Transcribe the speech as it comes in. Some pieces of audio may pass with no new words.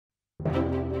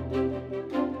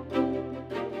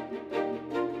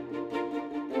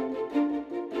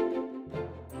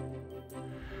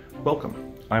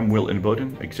Welcome. I'm Will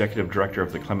Inboden, Executive Director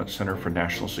of the Clements Center for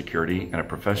National Security and a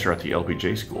professor at the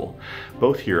LBJ School,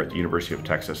 both here at the University of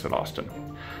Texas at Austin.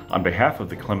 On behalf of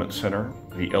the Clements Center,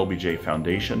 the LBJ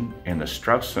Foundation, and the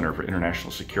Strauss Center for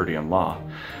International Security and Law,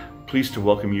 pleased to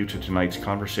welcome you to tonight's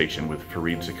conversation with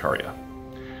Fareed Zakaria.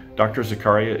 Dr.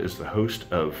 Zakaria is the host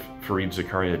of Fareed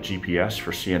Zakaria GPS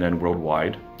for CNN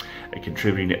Worldwide, a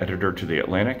contributing editor to The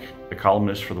Atlantic, a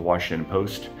columnist for The Washington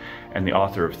Post, and the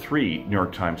author of 3 New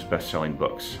York Times best-selling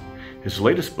books. His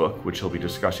latest book, which he'll be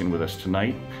discussing with us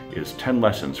tonight, is 10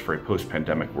 Lessons for a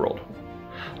Post-Pandemic World.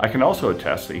 I can also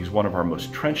attest that he's one of our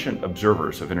most trenchant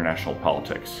observers of international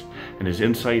politics, and his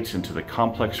insights into the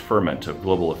complex ferment of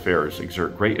global affairs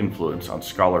exert great influence on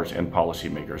scholars and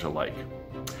policymakers alike.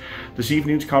 This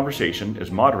evening's conversation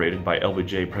is moderated by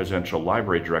LBJ Presidential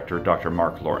Library Director Dr.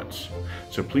 Mark Lawrence.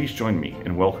 So please join me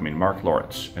in welcoming Mark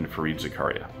Lawrence and Fareed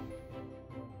Zakaria.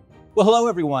 Well, hello,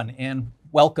 everyone, and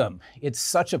welcome. It's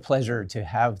such a pleasure to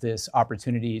have this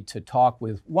opportunity to talk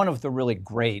with one of the really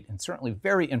great and certainly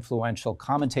very influential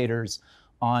commentators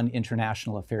on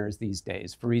international affairs these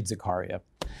days, Fareed Zakaria.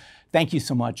 Thank you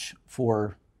so much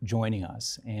for joining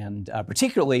us, and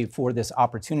particularly for this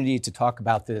opportunity to talk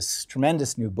about this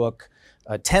tremendous new book,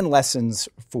 10 Lessons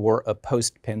for a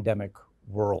Post-Pandemic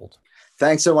World.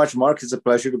 Thanks so much, Mark. It's a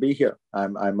pleasure to be here.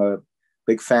 I'm a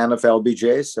big fan of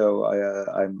LBJ, so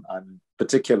I'm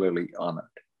particularly honored.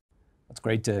 It's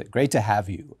great to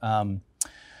have you.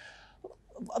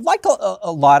 Like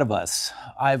a lot of us,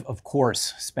 I've, of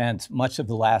course, spent much of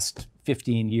the last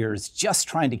 15 years just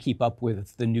trying to keep up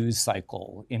with the news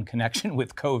cycle in connection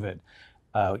with COVID.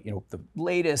 The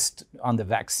latest on the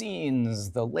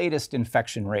vaccines, the latest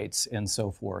infection rates, and so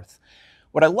forth.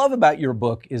 What I love about your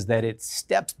book is that it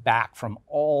steps back from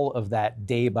all of that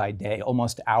day by day,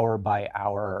 almost hour by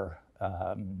hour,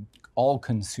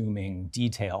 all-consuming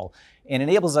detail, and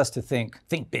enables us to think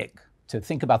big, to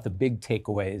think about the big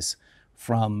takeaways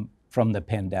from the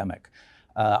pandemic.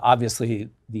 Obviously,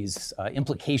 these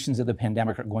implications of the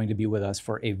pandemic are going to be with us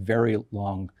for a very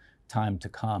long time to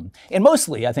come. And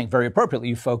mostly, I think very appropriately,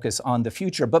 you focus on the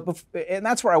future, and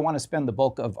that's where I want to spend the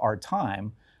bulk of our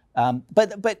time.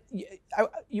 But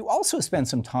you also spend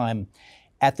some time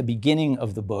at the beginning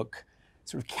of the book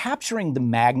sort of capturing the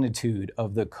magnitude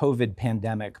of the COVID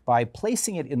pandemic by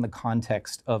placing it in the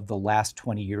context of the last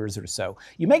 20 years or so.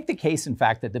 You make the case, in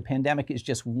fact, that the pandemic is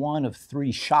just one of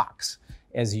 3 shocks,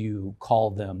 as you call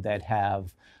them, that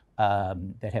have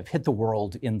hit the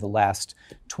world in the last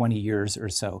 20 years or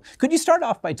so. Could you start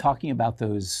off by talking about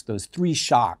those 3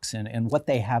 shocks and what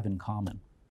they have in common?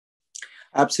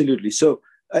 Absolutely. So,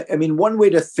 I mean, one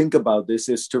way to think about this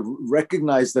is to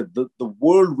recognize that the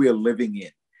world we are living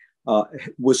in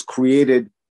was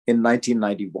created in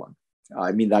 1991.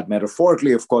 I mean that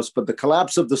metaphorically, of course, but the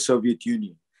collapse of the Soviet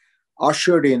Union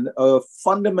ushered in a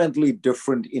fundamentally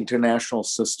different international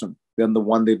system than the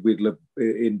one that we'd lived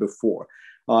in before.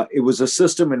 It was a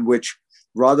system in which,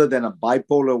 rather than a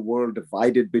bipolar world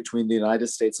divided between the United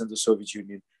States and the Soviet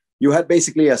Union, you had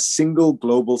basically a single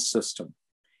global system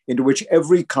into which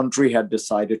every country had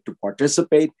decided to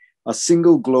participate, a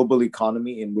single global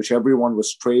economy in which everyone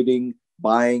was trading,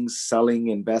 buying, selling,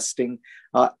 investing,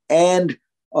 and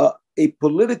a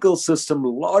political system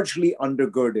largely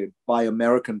undergirded by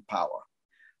American power.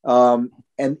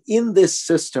 And in this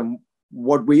system,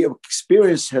 what we have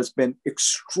experienced has been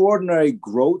extraordinary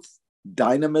growth,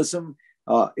 dynamism,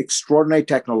 extraordinary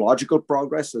technological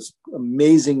progress, this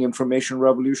amazing information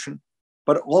revolution,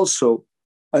 but also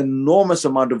enormous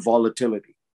amount of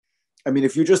volatility. I mean,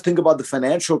 if you just think about the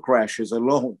financial crashes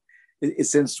alone,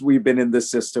 since we've been in this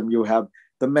system, you have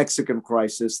the Mexican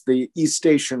crisis, the East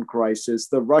Asian crisis,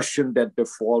 the Russian debt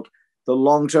default, the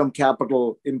long-term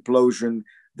capital implosion,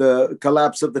 the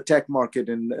collapse of the tech market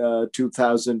in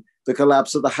 2000, the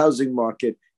collapse of the housing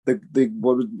market,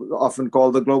 what is often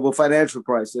called the global financial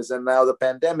crisis, and now the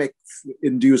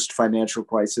pandemic-induced financial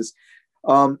crisis.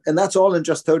 And that's all in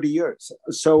just 30 years.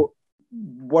 So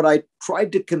what I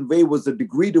tried to convey was the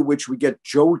degree to which we get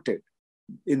jolted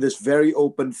in this very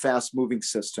open, fast-moving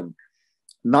system.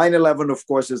 9/11, of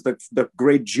course, is the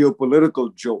great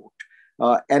geopolitical jolt.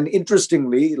 And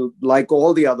interestingly, like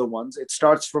all the other ones, it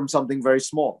starts from something very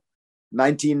small.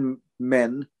 19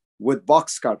 men with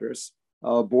box cutters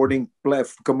boarding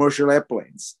commercial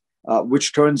airplanes,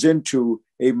 which turns into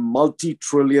a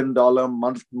multi-trillion-dollar,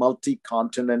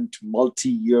 multi-continent,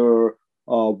 multi-year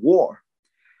war.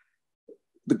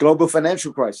 the global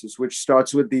financial crisis, which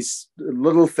starts with these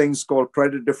little things called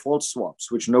credit default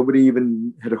swaps, which nobody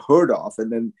even had heard of.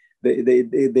 And then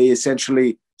they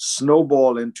essentially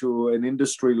snowball into an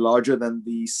industry larger than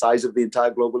the size of the entire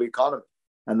global economy.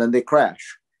 And then they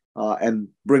crash and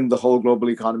bring the whole global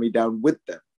economy down with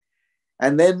them.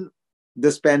 And then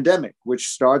this pandemic, which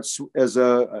starts as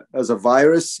a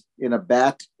virus in a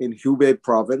bat in Hubei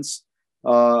province,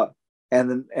 and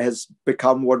then has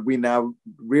become what we now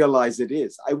realize it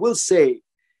is. I will say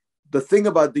the thing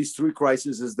about these three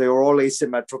crises is they're all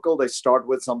asymmetrical. They start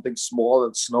with something small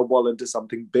and snowball into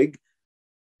something big.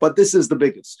 But this is the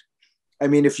biggest. I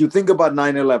mean, if you think about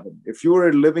 9/11, if you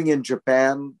were living in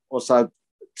Japan or South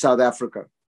Africa,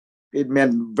 it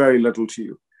meant very little to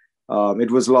you.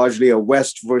 It was largely a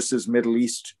West versus Middle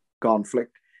East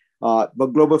conflict.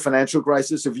 But global financial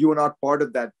crisis, if you were not part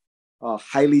of that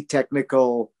highly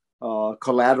technical,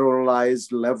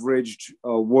 collateralized, leveraged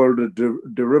world of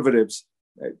derivatives,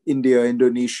 India,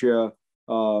 Indonesia,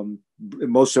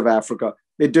 most of Africa,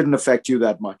 it didn't affect you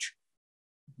that much.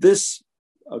 This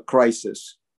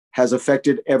crisis has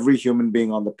affected every human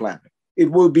being on the planet.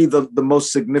 It will be the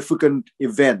most significant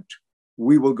event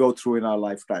we will go through in our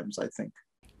lifetimes, I think.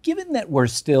 Given that we're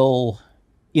still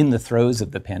in the throes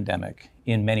of the pandemic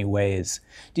in many ways,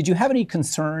 did you have any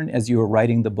concern as you were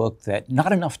writing the book that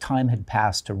not enough time had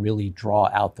passed to really draw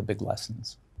out the big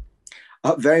lessons?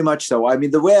 Very much so. I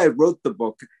mean, the way I wrote the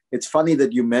book, it's funny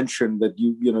that you mentioned that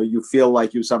you feel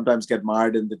like you sometimes get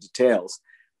mired in the details.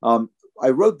 I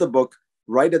wrote the book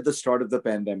right at the start of the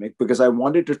pandemic because I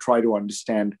wanted to try to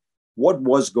understand what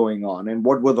was going on and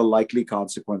what were the likely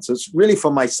consequences, really for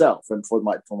myself and for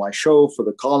my show, for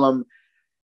the column.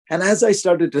 And as I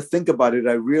started to think about it,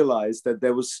 I realized that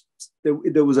there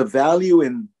was a value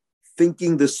in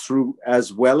thinking this through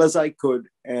as well as I could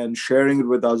and sharing it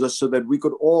with others so that we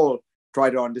could all try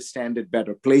to understand it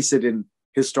better, place it in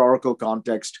historical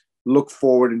context, look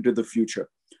forward into the future.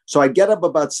 So I get up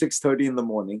about 6:30 in the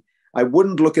morning. I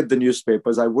wouldn't look at the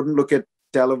newspapers. I wouldn't look at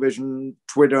television,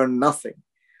 Twitter, nothing,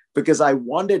 because I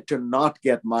wanted to not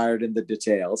get mired in the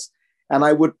details. And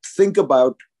I would think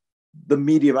about the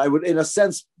medium. I would, in a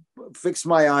sense, fix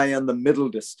my eye on the middle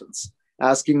distance,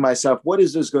 asking myself, what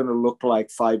is this going to look like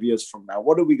 5 years from now?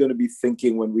 What are we going to be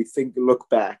thinking when we look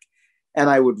back? And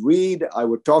I would read, I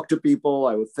would talk to people,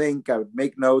 I would think, I would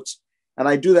make notes. And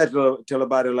I do that till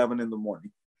about 11 in the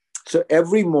morning. So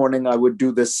every morning I would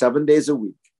do this 7 days a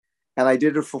week. And I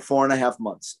did it for 4.5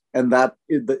 months. And that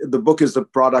the book is the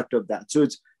product of that. So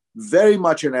it's very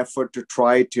much an effort to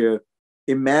try to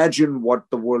imagine what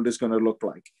the world is going to look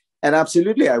like. And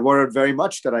absolutely, I worried very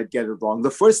much that I'd get it wrong.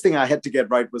 The first thing I had to get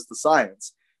right was the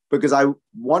science, because I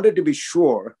wanted to be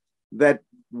sure that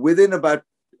within about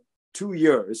 2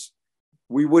 years,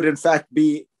 we would in fact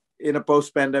be in a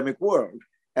post-pandemic world.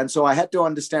 And so I had to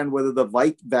understand whether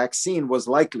the vaccine was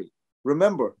likely.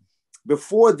 Remember,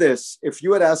 before this, if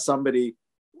you had asked somebody,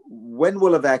 when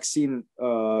will a vaccine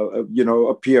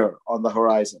appear on the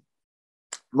horizon?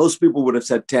 Most people would have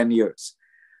said 10 years.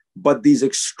 But these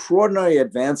extraordinary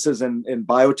advances in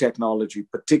biotechnology,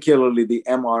 particularly the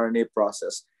mRNA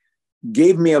process,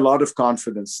 gave me a lot of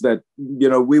confidence that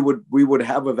we would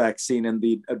have a vaccine in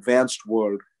the advanced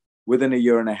world within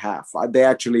 1.5 years. They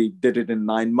actually did it in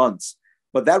 9 months.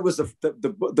 But that was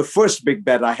the first big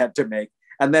bet I had to make,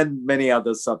 and then many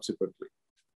others subsequently.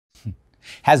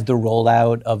 Has the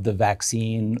rollout of the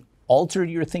vaccine altered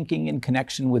your thinking in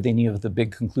connection with any of the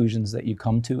big conclusions that you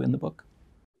come to in the book?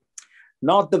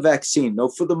 Not the vaccine. No,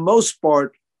 for the most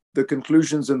part, the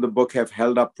conclusions in the book have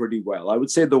held up pretty well. I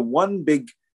would say the one big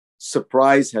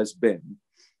surprise has been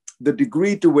the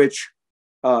degree to which,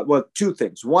 two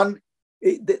things. One,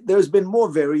 there's been more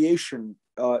variation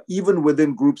even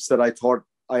within groups that I thought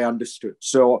I understood.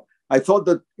 So I thought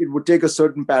that it would take a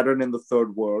certain pattern in the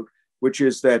third world, which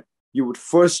is that it would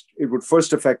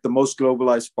first affect the most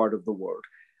globalized part of the world.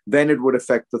 Then it would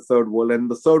affect the third world, and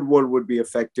the third world would be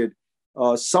affected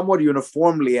somewhat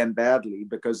uniformly and badly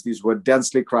because these were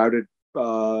densely crowded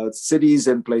cities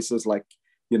in places like,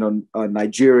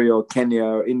 Nigeria, or Kenya,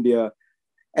 or India.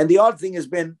 And the odd thing has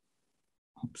been,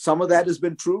 some of that has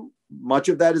been true. Much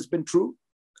of that has been true.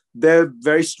 There are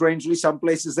very strangely some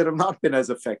places that have not been as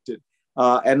affected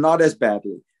and not as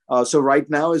badly. So right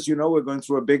now, as you know, we're going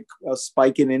through a big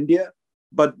spike in India,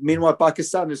 but meanwhile,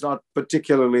 Pakistan is not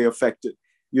particularly affected.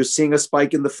 You're seeing a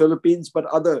spike in the Philippines, but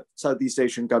other Southeast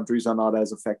Asian countries are not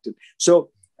as affected. So,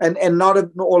 and not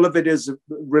all of it is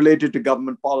related to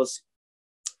government policy.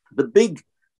 The big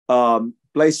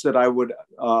place that I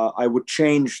would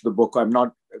change the book. I'm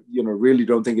not, really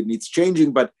don't think it needs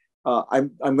changing, but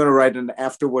I'm going to write an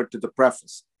afterword to the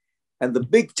preface. And the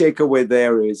big takeaway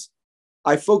there is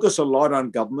I focus a lot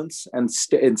on governments and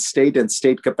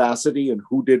state capacity and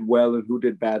who did well and who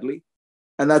did badly.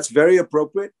 And that's very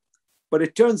appropriate. But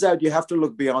it turns out you have to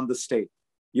look beyond the state.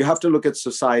 You have to look at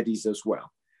societies as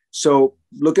well. So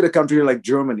look at a country like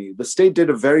Germany. The state did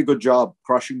a very good job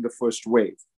crushing the first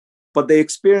wave, but they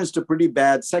experienced a pretty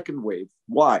bad second wave.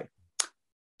 Why?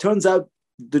 Turns out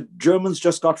the Germans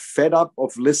just got fed up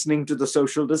of listening to the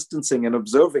social distancing and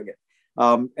observing it.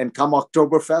 And come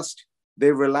Oktoberfest,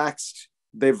 they relaxed.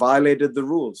 They violated the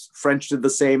rules. French did the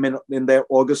same in their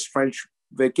August French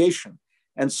vacation.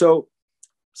 And so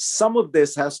some of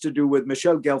this has to do with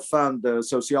Michel Gelfand, the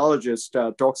sociologist,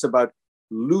 talks about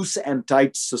loose and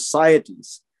tight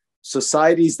societies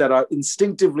that are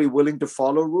instinctively willing to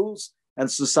follow rules and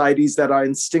societies that are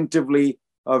instinctively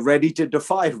ready to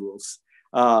defy rules.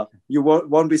 You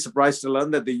won't be surprised to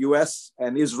learn that the US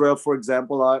and Israel, for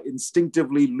example, are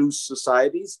instinctively loose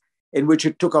societies in which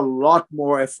it took a lot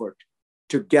more effort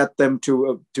to get them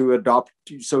to adopt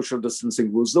social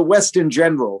distancing rules. The West in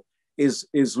general is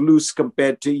loose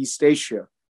compared to East Asia,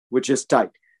 which is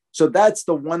tight. So that's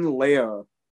the one layer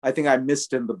I think I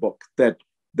missed in the book, that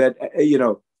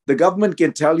the government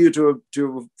can tell you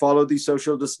to follow these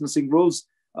social distancing rules.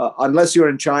 Unless you're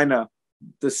in China,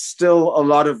 there's still a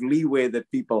lot of leeway that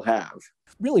people have.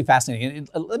 Really fascinating.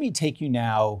 Let me take you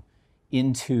now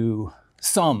into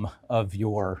some of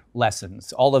your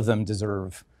lessons. All of them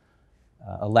deserve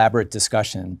elaborate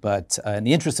discussion, but in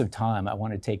the interest of time, I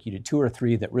want to take you to two or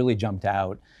three that really jumped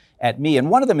out at me. And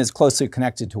one of them is closely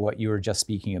connected to what you were just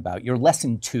speaking about, your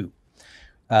lesson 2.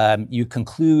 You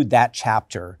conclude that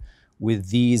chapter with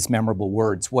these memorable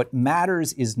words: what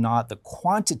matters is not the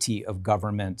quantity of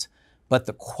government, but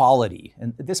the quality.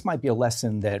 And this might be a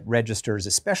lesson that registers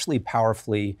especially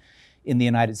powerfully in the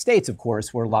United States, of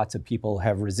course, where lots of people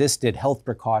have resisted health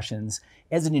precautions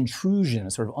as an intrusion, a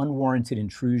sort of unwarranted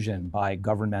intrusion by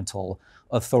governmental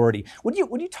authority. Would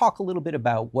you talk a little bit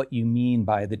about what you mean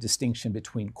by the distinction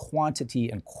between quantity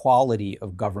and quality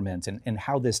of government, and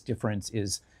how this difference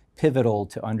is pivotal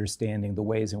to understanding the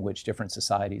ways in which different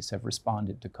societies have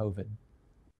responded to COVID?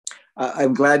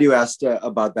 I'm glad you asked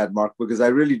about that, Mark, because I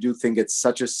really do think it's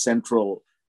such a central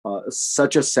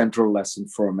lesson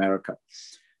for America.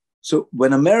 So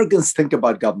when Americans think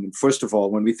about government, first of all,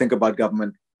 when we think about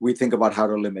government, we think about how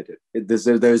to limit it.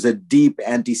 There's a deep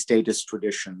anti-statist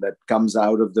tradition that comes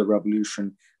out of the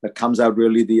revolution, that comes out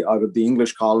really out of the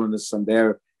English colonists and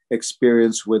their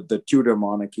experience with the Tudor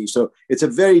monarchy. So it's a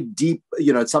very deep,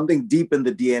 it's something deep in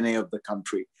the DNA of the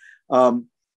country.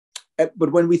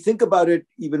 But when we think about it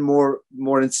even more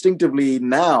instinctively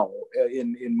now,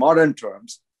 in modern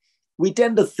terms, we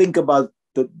tend to think about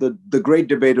the great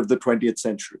debate of the 20th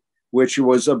century, which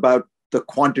was about the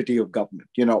quantity of government.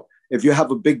 If you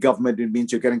have a big government, it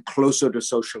means you're getting closer to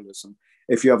socialism.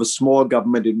 If you have a small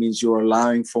government, it means you're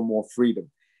allowing for more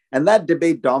freedom. And that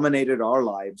debate dominated our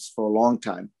lives for a long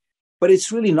time. But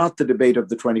it's really not the debate of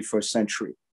the 21st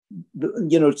century.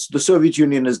 The Soviet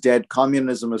Union is dead.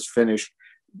 Communism is finished.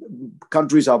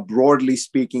 Countries are, broadly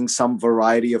speaking, some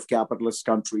variety of capitalist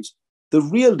countries. The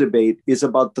real debate is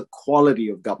about the quality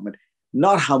of government,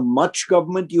 not how much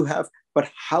government you have, but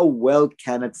how well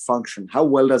can it function? How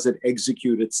well does it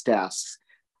execute its tasks?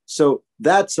 So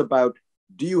that's about,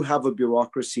 do you have a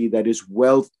bureaucracy that is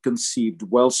well conceived,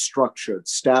 well structured,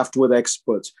 staffed with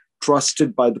experts,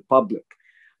 trusted by the public?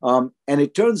 And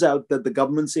it turns out that the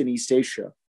governments in East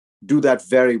Asia do that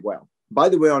very well. By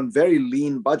the way, on very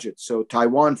lean budgets. So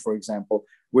Taiwan, for example,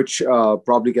 which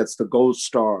probably gets the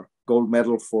gold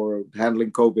medal for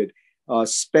handling COVID,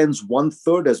 spends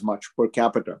 1/3 as much per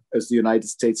capita as the United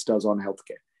States does on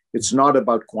healthcare. It's not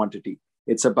about quantity,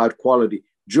 it's about quality.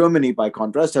 Germany, by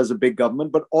contrast, has a big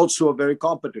government, but also a very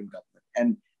competent government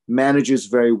and manages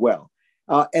very well.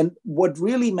 And what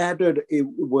really mattered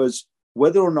was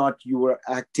whether or not you were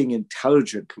acting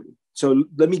intelligently. So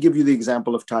let me give you the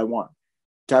example of Taiwan.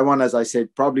 Taiwan, as I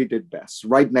said, probably did best.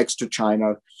 Right next to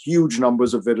China, huge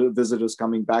numbers of visitors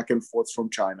coming back and forth from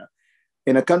China.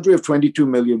 In a country of 22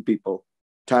 million people,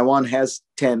 Taiwan has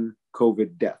 10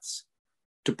 COVID deaths.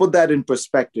 To put that in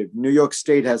perspective, New York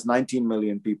State has 19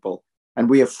 million people, and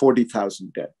we have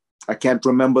 40,000 dead. I can't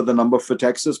remember the number for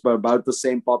Texas, but about the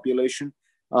same population.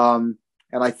 And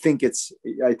I think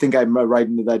I'm right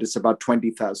in that it's about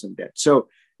 20,000 dead. So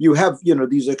you have,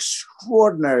 these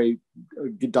extraordinary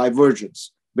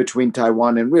divergence between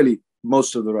Taiwan and really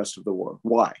most of the rest of the world.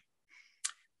 Why?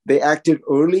 They acted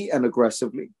early and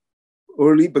aggressively.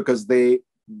 Early because they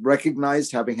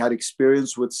recognized, having had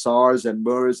experience with SARS and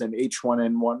MERS and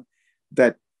H1N1,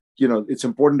 that it's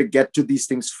important to get to these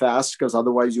things fast, because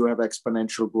otherwise you have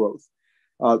exponential growth.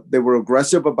 They were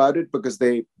aggressive about it because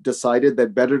they decided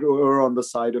that better to err on the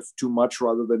side of too much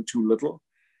rather than too little.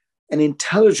 And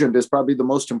intelligent is probably the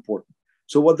most important.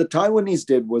 So what the Taiwanese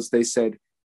did was they said,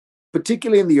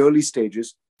 particularly in the early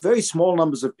stages, very small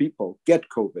numbers of people get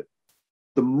COVID.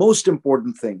 The most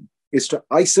important thing is to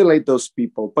isolate those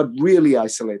people, but really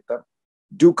isolate them,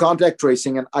 do contact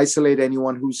tracing and isolate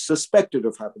anyone who's suspected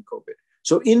of having COVID.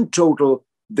 So in total,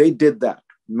 they did that,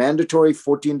 mandatory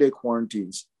 14-day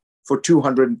quarantines for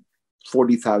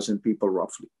 240,000 people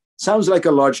roughly. Sounds like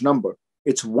a large number.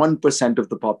 It's 1% of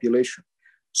the population.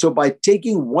 So by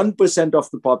taking 1% of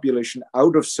the population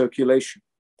out of circulation,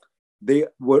 they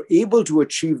were able to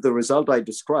achieve the result I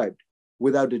described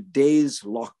without a day's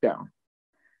lockdown.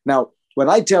 Now, when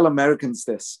I tell Americans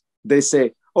this, they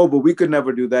say, oh, but we could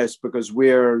never do this because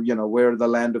we're the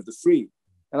land of the free.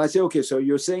 And I say, okay, so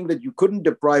you're saying that you couldn't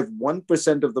deprive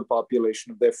 1% of the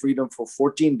population of their freedom for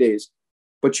 14 days,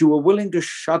 but you were willing to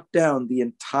shut down the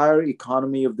entire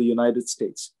economy of the United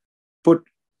States, put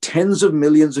tens of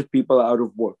millions of people out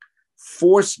of work,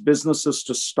 force businesses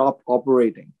to stop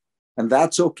operating. And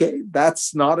that's okay.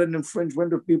 That's not an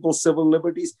infringement of people's civil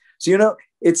liberties. So,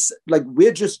 it's like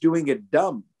we're just doing it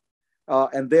dumb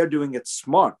and they're doing it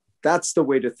smart. That's the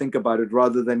way to think about it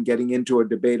rather than getting into a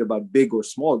debate about big or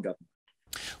small government.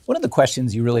 One of the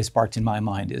questions you really sparked in my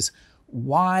mind is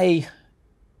why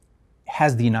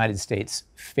has the United States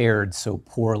fared so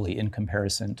poorly in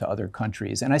comparison to other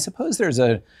countries? And I suppose there's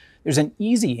an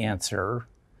easy answer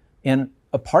and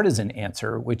a partisan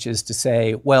answer, which is to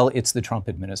say, well, it's the Trump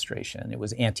administration. It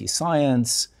was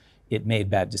anti-science. It made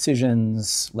bad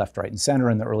decisions, left, right, and center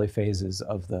in the early phases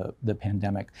of the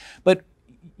pandemic. But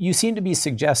you seem to be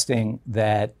suggesting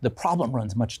that the problem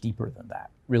runs much deeper than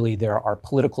that. Really, there are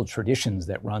political traditions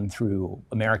that run through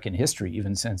American history,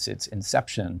 even since its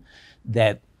inception,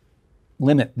 that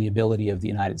limit the ability of the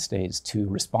United States to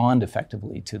respond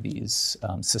effectively to these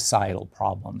societal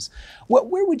problems.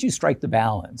 Where would you strike the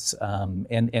balance?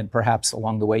 And perhaps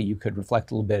along the way, you could reflect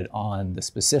a little bit on the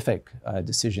specific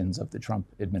decisions of the Trump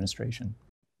administration.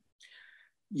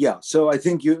 Yeah, so I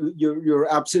think you're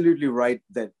absolutely right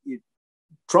that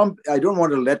Trump, I don't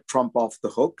want to let Trump off the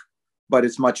hook, but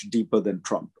it's much deeper than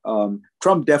Trump.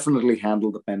 Trump definitely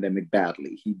handled the pandemic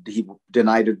badly. He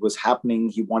denied it was happening.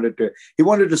 He wanted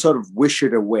to sort of wish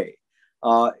it away.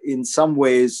 In some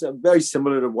ways, very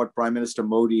similar to what Prime Minister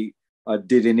Modi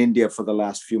did in India for the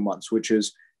last few months, which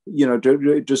is,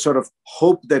 to sort of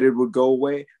hope that it would go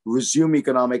away, resume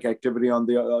economic activity on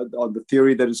the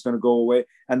theory that it's going to go away,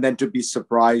 and then to be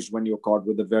surprised when you're caught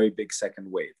with a very big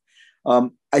second wave.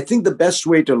 I think the best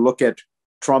way to look at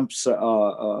Trump's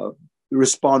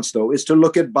response, though, is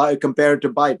to compare it to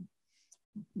Biden.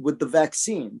 With the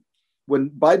vaccine, when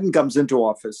Biden comes into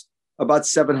office, about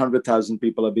 700,000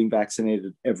 people are being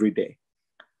vaccinated every day.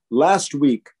 Last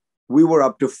week, we were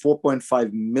up to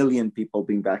 4.5 million people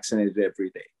being vaccinated every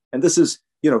day. And this is,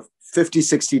 50,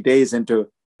 60 days into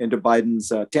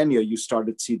Biden's tenure, you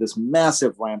started to see this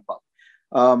massive ramp up.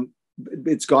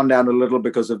 It's gone down a little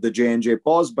because of the J&J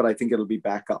pause, but I think it'll be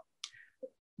back up.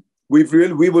 We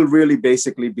will really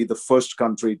basically be the first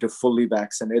country to fully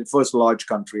vaccinate, first large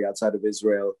country outside of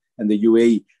Israel and the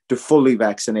UAE to fully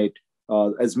vaccinate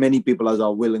as many people as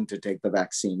are willing to take the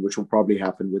vaccine, which will probably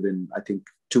happen within, I think,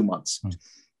 2 months.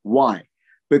 Why?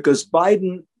 Because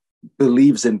Biden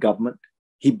believes in government.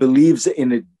 He believes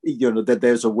in it, that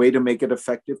there's a way to make it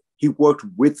effective. He worked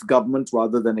with government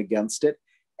rather than against it.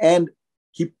 And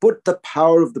he put the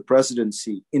power of the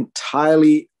presidency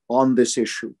entirely on this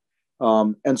issue.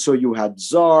 And so you had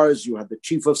czars, you had the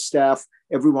chief of staff,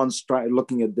 everyone's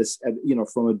looking at this,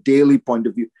 from a daily point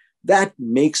of view. That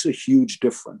makes a huge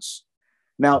difference.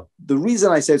 Now, the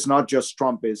reason I say it's not just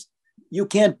Trump is you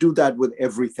can't do that with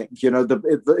everything.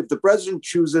 If the president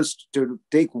chooses to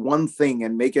take one thing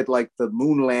and make it like the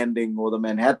moon landing or the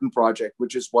Manhattan Project,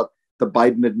 which is what the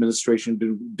Biden administration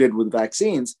did with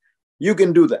vaccines, you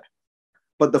can do that.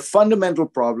 But the fundamental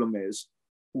problem is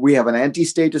we have an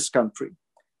anti-statist country.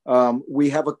 We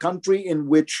have a country in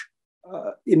which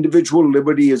individual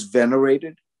liberty is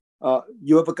venerated.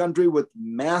 You have a country with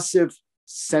massive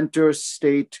center,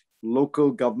 state,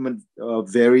 local government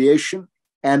variation,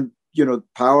 and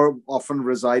power often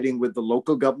residing with the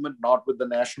local government, not with the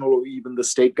national or even the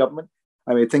state government.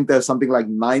 I think there's something like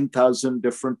 9,000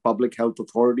 different public health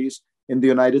authorities in the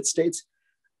United States.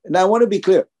 And I want to be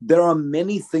clear, there are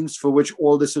many things for which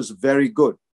all this is very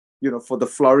good. For the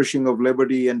flourishing of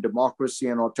liberty and democracy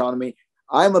and autonomy.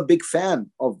 I'm a big fan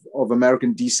of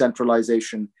American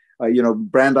decentralization.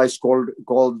 Brandeis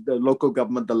called the local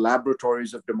government the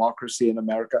laboratories of democracy in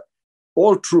America.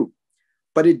 All true.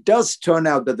 But it does turn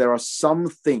out that there are some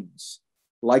things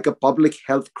like a public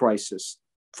health crisis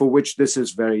for which this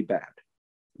is very bad,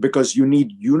 because you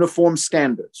need uniform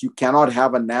standards. You cannot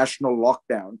have a national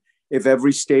lockdown if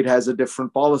every state has a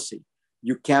different policy.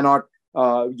 You cannot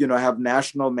have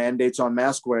national mandates on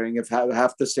mask wearing if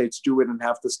half the states do it and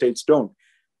half the states don't.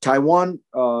 Taiwan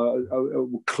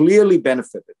clearly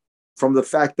benefited from the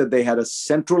fact that they had a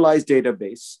centralized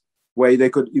database where they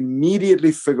could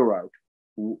immediately figure out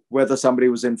whether somebody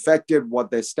was infected,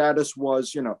 what their status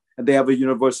was, and they have a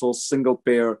universal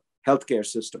single-payer healthcare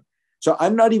system. So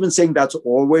I'm not even saying that's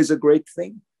always a great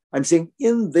thing. I'm saying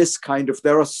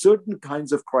there are certain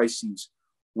kinds of crises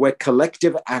where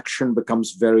collective action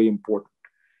becomes very important.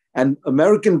 And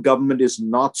American government is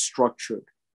not structured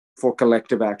for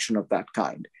collective action of that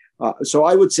kind. So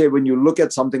I would say when you look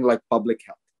at something like public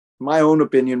health, my own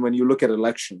opinion, when you look at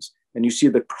elections and you see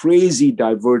the crazy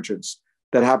divergence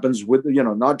that happens with,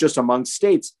 not just among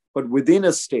states, but within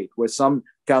a state where some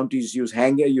counties use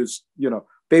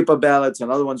paper ballots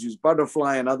and other ones use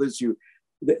butterfly and others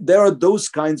there are those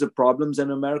kinds of problems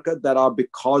in America that are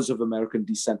because of American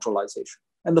decentralization.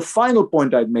 And the final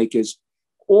point I'd make is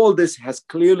all this has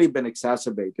clearly been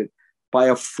exacerbated by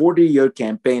a 40-year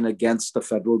campaign against the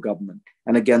federal government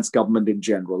and against government in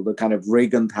general, the kind of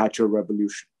Reagan-Thatcher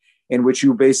revolution, in which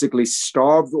you basically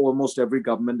starved almost every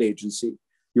government agency.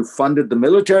 You funded the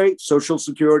military, Social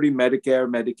Security, Medicare,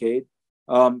 Medicaid,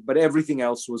 but everything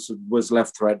else was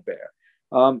left threadbare.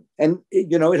 And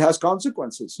it has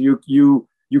consequences. You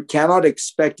cannot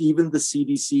expect even the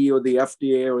CDC or the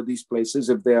FDA or these places,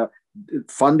 if they're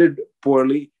funded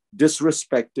poorly,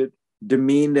 disrespected,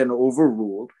 demeaned, and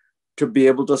overruled, to be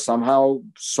able to somehow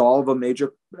solve a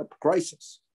major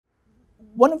crisis.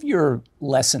 One of your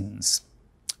lessons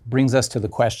brings us to the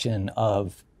question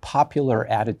of popular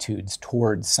attitudes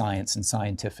towards science and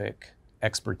scientific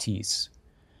expertise.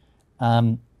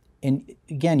 And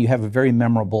again, you have a very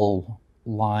memorable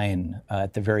line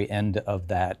at the very end of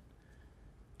that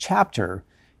chapter.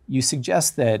 You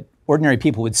suggest that ordinary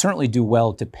people would certainly do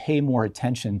well to pay more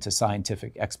attention to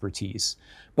scientific expertise,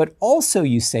 but also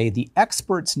you say the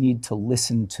experts need to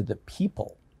listen to the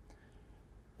people.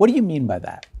 What do you mean by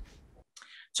that?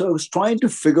 So I was trying to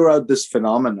figure out this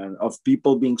phenomenon of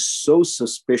people being so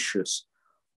suspicious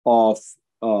of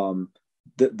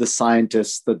the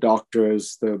scientists, the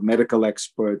doctors, the medical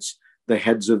experts, the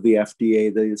heads of the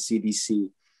FDA, the CDC.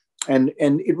 And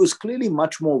it was clearly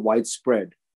much more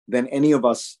widespread than any of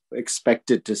us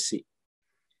expected to see.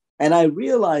 And I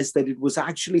realized that it was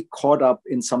actually caught up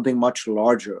in something much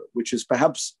larger, which is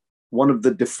perhaps one of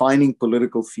the defining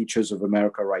political features of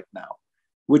America right now,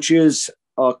 which is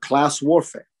class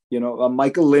warfare.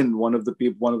 Michael Lind, one of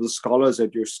the scholars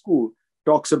at your school,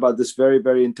 talks about this very,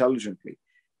 very intelligently.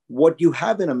 What you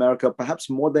have in America, perhaps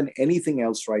more than anything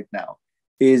else right now,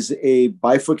 is a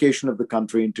bifurcation of the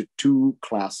country into two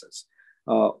classes,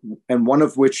 and one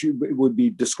of which would be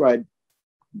described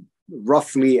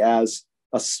roughly as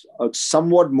a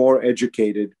somewhat more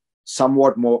educated,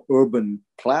 somewhat more urban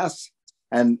class,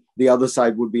 and the other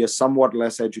side would be a somewhat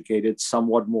less educated,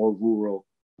 somewhat more rural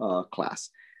class.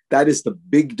 That is the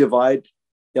big divide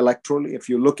electorally. If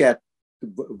you look at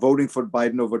voting for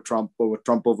Biden over Trump over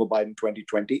Biden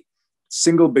 2020,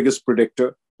 single biggest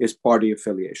predictor is party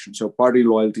affiliation. So party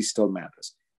loyalty still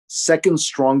matters. Second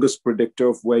strongest predictor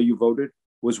of where you voted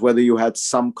was whether you had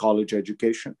some college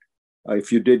education.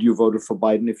 If you did, you voted for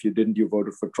Biden. If you didn't, you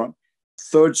voted for Trump.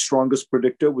 Third strongest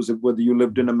predictor was whether you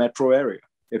lived in a metro area.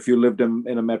 If you lived in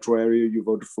a metro area, you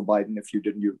voted for Biden. If you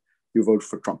didn't, you voted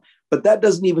for Trump. But that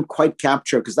doesn't even quite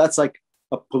capture, because that's like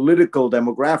a political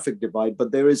demographic divide,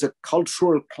 but there is a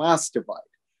cultural class divide.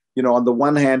 On the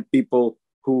one hand, people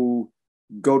who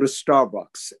go to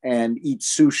Starbucks and eat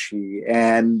sushi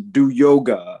and do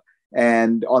yoga.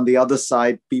 And on the other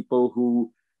side, people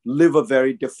who live a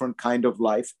very different kind of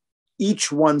life,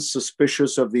 each one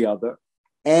suspicious of the other.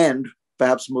 And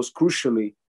perhaps most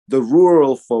crucially, the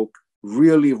rural folk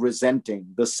really resenting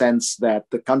the sense that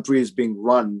the country is being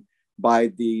run by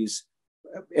these,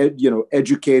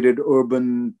 educated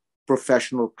urban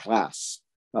professional class.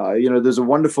 There's a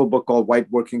wonderful book called White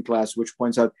Working Class, which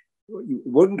points out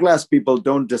working class people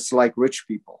don't dislike rich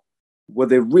people. What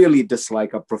they really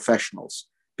dislike are professionals,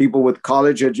 people with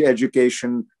college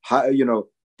education,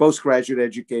 postgraduate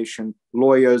education,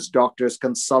 lawyers, doctors,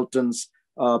 consultants,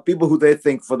 people who they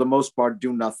think for the most part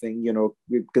do nothing,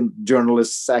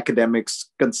 journalists,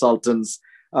 academics, consultants,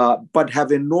 but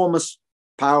have enormous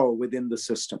power within the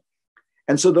system.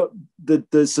 And so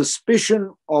the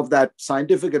suspicion of that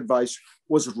scientific advice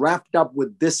was wrapped up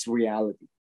with this reality.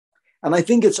 And I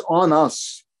think it's on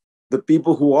us, the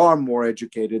people who are more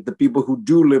educated, the people who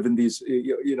do live in these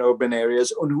urban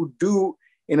areas, and who do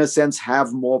in a sense,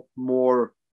 have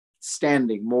more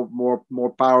standing,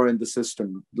 more power in the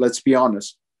system. Let's be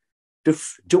honest,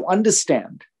 to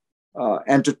understand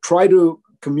and to try to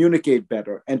communicate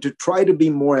better and to try to be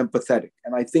more empathetic.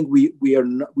 And I think we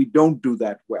don't do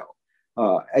that well.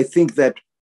 I think that,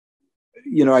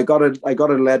 you know, I got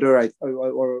a letter,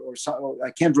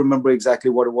 I can't remember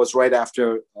exactly what it was, right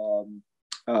after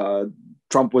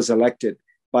Trump was elected,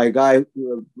 by a guy,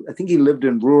 I think he lived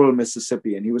in rural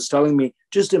Mississippi, and he was telling me,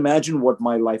 just imagine what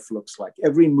my life looks like.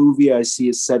 Every movie I see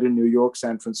is set in New York,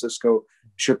 San Francisco,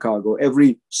 Chicago.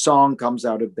 Every song comes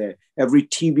out of there. Every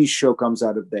TV show comes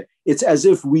out of there. It's as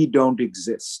if we don't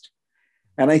exist.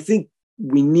 And I think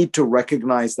we need to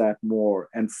recognize that more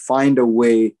and find a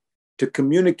way to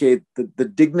communicate the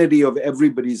dignity of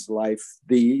everybody's life,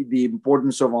 the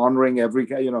importance of honoring every,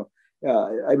 you know,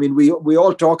 I mean, we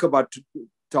all talk about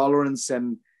tolerance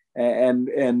and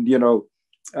you know,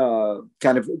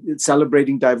 kind of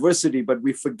celebrating diversity, but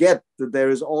we forget that there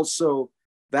is also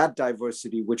that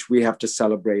diversity which we have to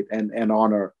celebrate and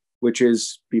honor, which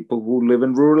is people who live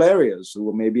in rural areas, who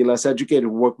are maybe less educated, who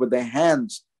work with their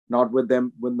hands, not with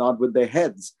their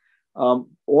heads.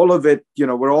 All of it, you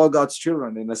know, we're all God's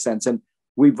children in a sense, and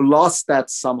we've lost that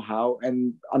somehow.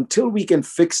 And until we can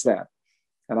fix that,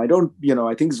 and I don't, you know,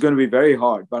 I think it's going to be very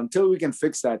hard, but until we can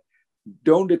fix that,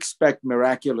 don't expect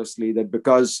miraculously that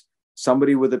because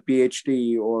somebody with a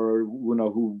PhD or, you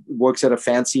know, who works at a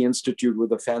fancy institute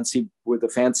with a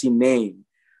fancy name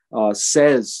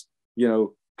says, you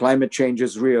know, climate change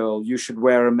is real, you should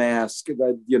wear a mask,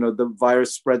 that, you know, the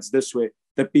virus spreads this way,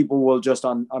 that people will just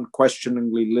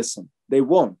unquestioningly listen. They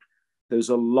won't. There's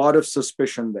a lot of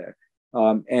suspicion there.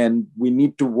 And we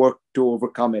need to work to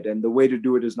overcome it. And the way to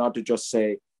do it is not to just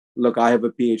say, look, I have a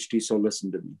PhD, so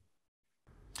listen to me.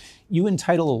 You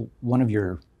entitle one of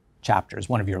your chapters,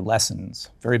 one of your lessons,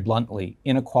 very bluntly,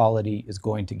 inequality is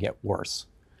going to get worse.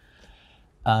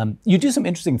 You do some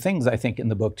interesting things, I think, in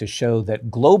the book to show that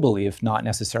globally, if not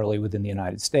necessarily within the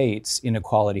United States,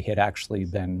 inequality had actually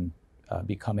been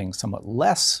becoming somewhat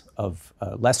less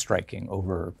striking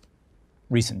over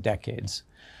recent decades.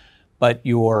 But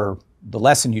the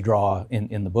lesson you draw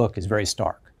in the book is very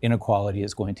stark. Inequality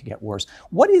is going to get worse.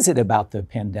 What is it about the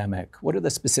pandemic? What are the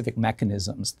specific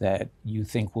mechanisms that you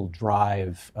think will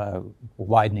drive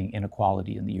widening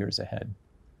inequality in the years ahead?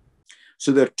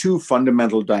 So there are two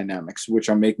fundamental dynamics which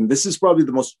are making, this is probably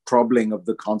the most troubling of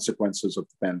the consequences of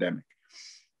the pandemic.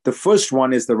 The first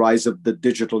one is the rise of the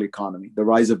digital economy, the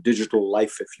rise of digital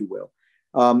life, if you will.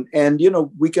 And, you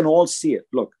know, we can all see it.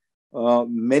 Look,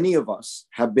 many of us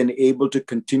have been able to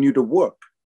continue to work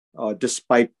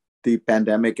despite the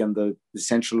pandemic and the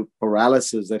essential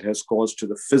paralysis that has caused to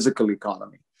the physical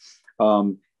economy.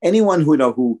 Anyone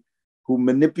who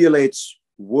manipulates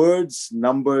words,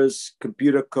 numbers,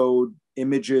 computer code,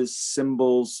 images,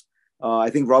 symbols, I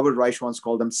think Robert Reich once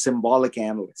called them symbolic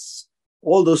analysts.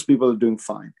 All those people are doing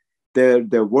fine.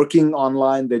 They're working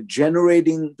online. They're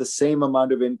generating the same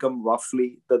amount of income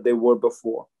roughly that they were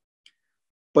before.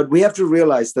 But we have to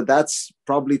realize that that's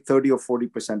probably 30 or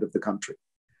 40% of the country.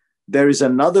 There is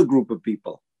another group of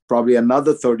people, probably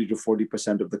another 30 to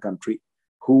 40% of the country,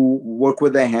 who work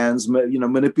with their hands, you know,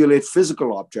 manipulate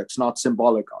physical objects, not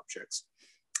symbolic objects.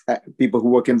 People who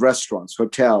work in restaurants,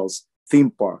 hotels,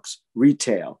 theme parks,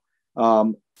 retail,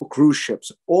 cruise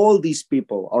ships. All these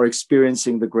people are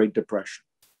experiencing the Great Depression.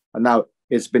 And now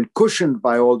it's been cushioned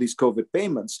by all these COVID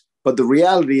payments, but the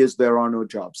reality is there are no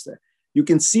jobs there. You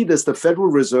can see this. The Federal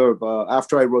Reserve,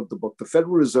 after I wrote the book, the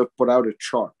Federal Reserve put out a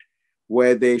chart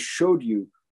where they showed you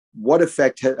what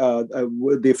effect,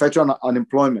 the effect on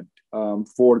unemployment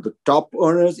for the top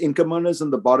earners, income earners,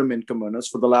 and the bottom income earners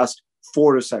for the last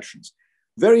 4 recessions.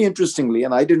 Very interestingly,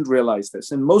 and I didn't realize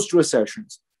this, in most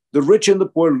recessions, the rich and the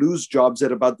poor lose jobs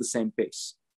at about the same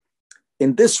pace.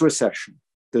 In this recession,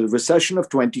 the recession of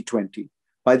 2020,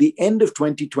 by the end of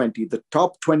 2020, the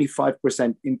top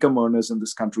 25% income earners in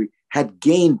this country had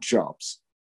gained jobs,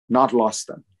 not lost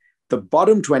them. The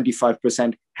bottom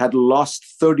 25% had lost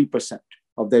 30%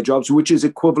 of their jobs, which is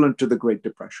equivalent to the Great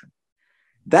Depression.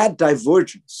 That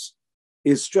divergence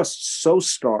is just so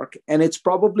stark, and it's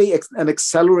probably an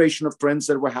acceleration of trends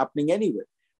that were happening anyway,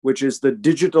 which is the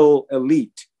digital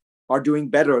elite are doing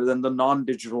better than the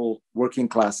non-digital working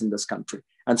class in this country.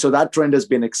 And so that trend has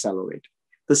been accelerated.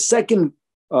 The second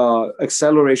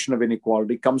acceleration of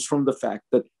inequality comes from the fact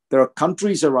that there are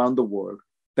countries around the world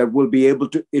that will be able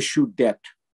to issue debt,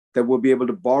 that will be able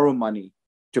to borrow money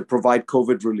to provide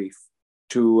COVID relief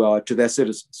to their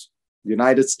citizens. The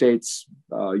United States,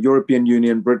 European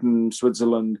Union, Britain,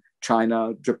 Switzerland,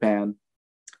 China, Japan.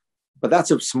 But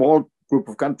that's a small group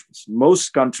of countries.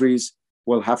 Most countries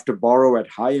will have to borrow at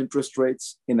high interest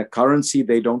rates in a currency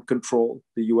they don't control,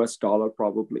 the US dollar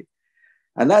probably.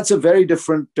 And that's a very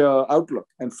different outlook.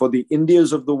 And for the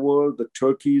Indias of the world, the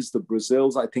Turkeys, the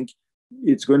Brazils, I think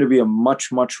it's going to be a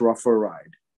much, much rougher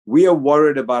ride. We are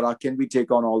worried about, can we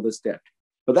take on all this debt?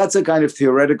 But that's a kind of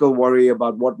theoretical worry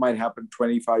about what might happen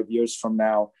 25 years from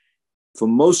now. For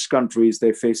most countries,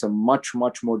 they face a much,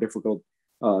 much more difficult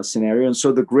scenario. And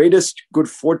so the greatest good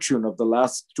fortune of the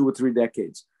last 2 or 3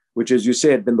 decades, which, as you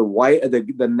say, had been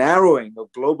the narrowing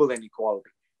of global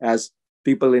inequality as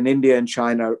people in India and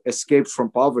China escaped from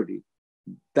poverty,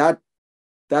 that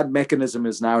mechanism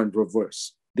is now in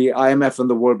reverse. The IMF and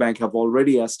the World Bank have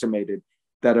already estimated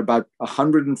that about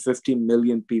 150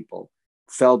 million people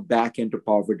fell back into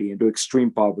poverty, into extreme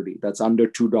poverty. That's under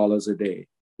 $2 a day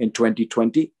in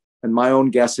 2020. And my own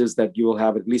guess is that you will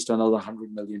have at least another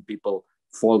 100 million people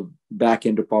fall back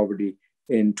into poverty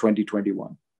in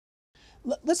 2021.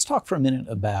 Let's talk for a minute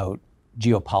about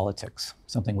geopolitics,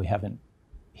 something we haven't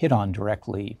hit on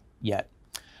directly yet.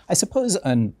 I suppose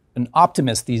an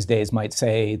optimist these days might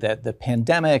say that the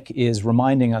pandemic is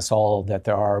reminding us all that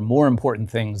there are more important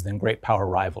things than great power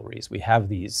rivalries. We have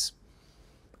these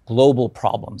global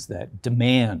problems that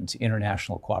demand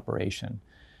international cooperation.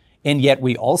 And yet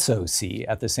we also see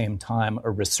at the same time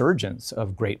a resurgence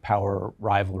of great power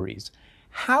rivalries.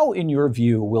 How, in your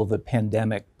view, will the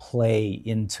pandemic play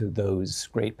into those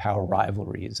great power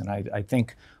rivalries? And I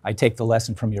think I take the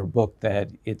lesson from your book that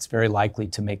it's very likely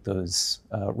to make those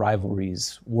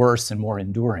rivalries worse and more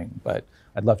enduring. But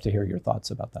I'd love to hear your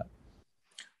thoughts about that.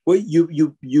 Well,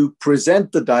 you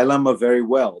present the dilemma very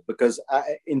well, because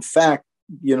in fact,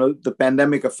 the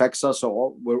pandemic affects us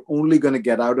all. We're only going to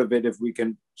get out of it if we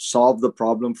can solve the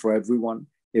problem for everyone,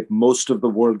 if most of the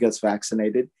world gets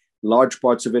vaccinated. Large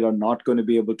parts of it are not going to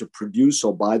be able to produce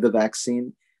or buy the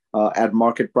vaccine at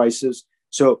market prices.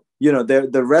 So,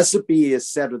 the recipe is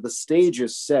set, or the stage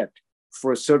is set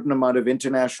for a certain amount of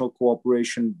international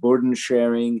cooperation, burden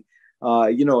sharing,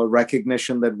 a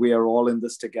recognition that we are all in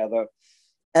this together.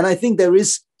 And I think there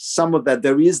is some of that.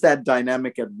 There is that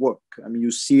dynamic at work. I mean, you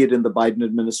see it in the Biden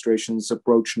administration's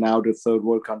approach now to third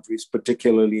world countries,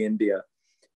 particularly India.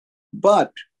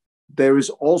 But there is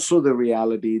also the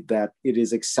reality that it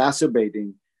is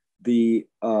exacerbating the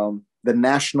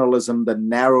nationalism, the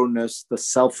narrowness, the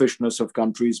selfishness of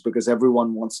countries, because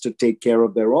everyone wants to take care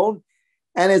of their own.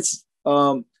 And it's,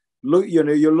 you're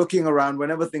looking around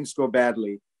whenever things go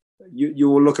badly, you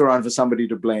will look around for somebody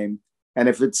to blame. And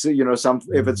if it's,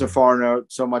 if it's a foreigner,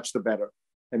 so much the better.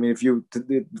 I mean, if you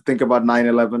think about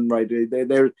 9/11, right,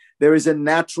 there is a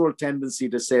natural tendency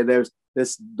to say there's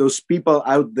those people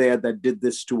out there that did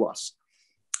this to us.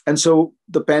 And so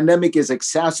the pandemic is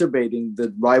exacerbating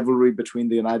the rivalry between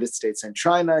the United States and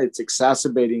China. It's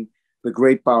exacerbating the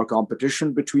great power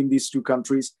competition between these two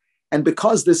countries. And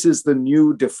because this is the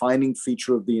new defining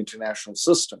feature of the international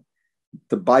system,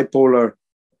 the bipolar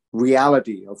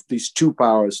reality of these two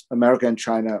powers, America and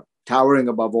China, towering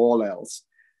above all else,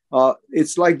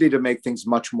 it's likely to make things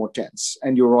much more tense.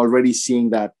 And you're already seeing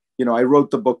that. I wrote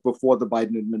the book before the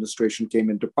Biden administration came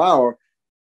into power,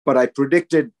 but I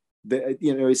predicted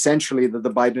essentially that the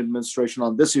Biden administration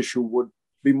on this issue would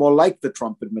be more like the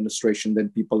Trump administration than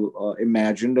people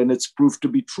imagined. And it's proved to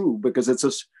be true, because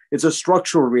it's a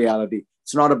structural reality.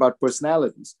 It's not about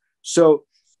personalities. So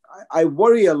I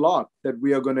worry a lot that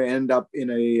we are going to end up in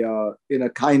a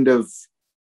kind of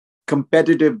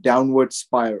competitive downward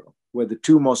spiral where the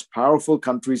two most powerful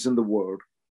countries in the world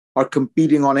are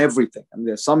competing on everything. And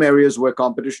there are some areas where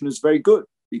competition is very good,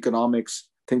 economics,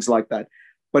 things like that.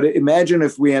 But imagine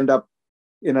if we end up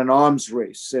in an arms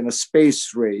race, in a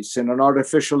space race, in an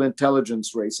artificial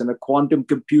intelligence race, in a quantum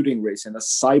computing race, in a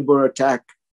cyber attack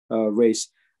race.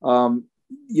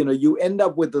 You end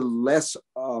up with a less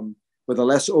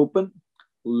open,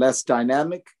 less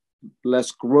dynamic,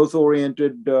 less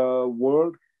growth-oriented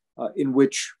world in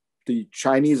which the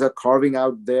Chinese are carving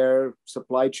out their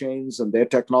supply chains and their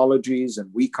technologies,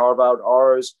 and we carve out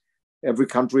ours. Every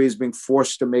country is being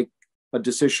forced to make a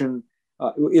decision.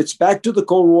 It's back to the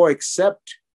Cold War,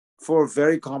 except for a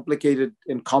very complicated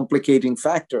and complicating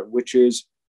factor, which is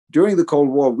during the Cold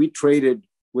War, we traded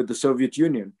with the Soviet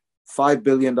Union $5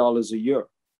 billion a year.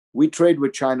 We trade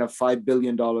with China $5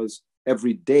 billion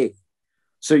every day.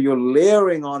 So you're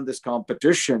layering on this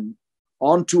competition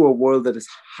onto a world that is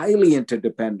highly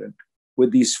interdependent,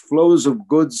 with these flows of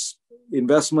goods,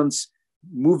 investments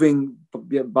moving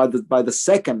by the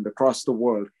second across the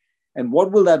world. And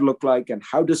what will that look like, and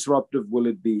how disruptive will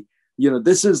it be?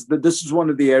 This is one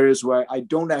of the areas where I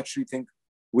don't actually think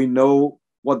we know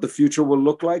what the future will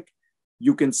look like.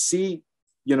 You can see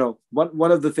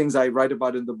one of the things I write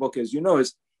about in the book is,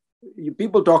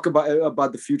 people talk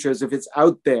about the future as if it's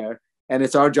out there and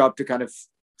it's our job to kind of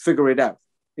figure it out.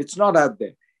 It's not out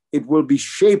there. It will be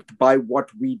shaped by what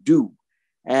we do.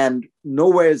 And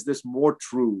nowhere is this more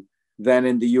true than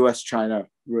in the US-China.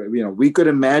 We could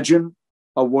imagine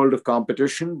a world of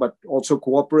competition, but also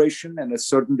cooperation and a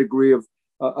certain degree of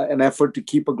an effort to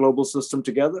keep a global system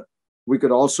together. We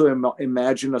could also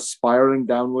imagine a spiraling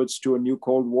downwards to a new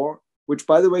Cold War, which,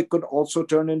 by the way, could also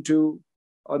turn into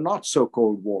a not so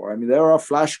Cold War. I mean, there are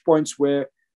flashpoints where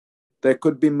there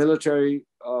could be military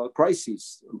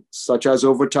crises, such as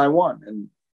over Taiwan,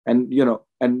 and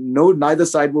neither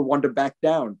side would want to back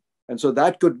down, and so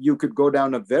you could go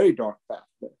down a very dark path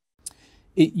there.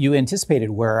 You anticipated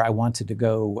where I wanted to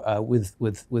go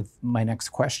with my next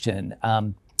question.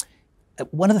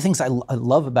 One of the things I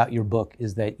love about your book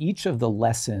is that each of the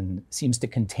lesson seems to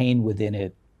contain within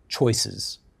it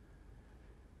choices.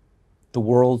 The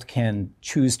world can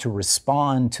choose to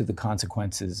respond to the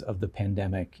consequences of the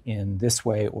pandemic in this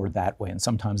way or that way, and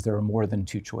sometimes there are more than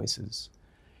two choices.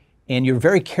 And you're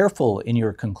very careful in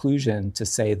your conclusion to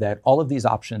say that all of these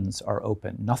options are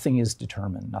open. Nothing is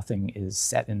determined. Nothing is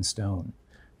set in stone.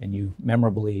 And you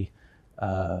memorably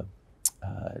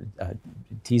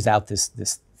tease out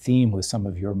this theme with some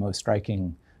of your most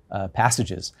striking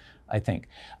passages, I think.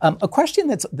 A question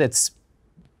that's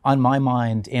on my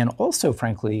mind, and also,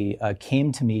 frankly,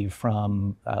 came to me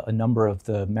from a number of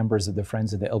the members of the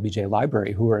Friends of the LBJ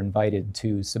Library who were invited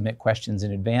to submit questions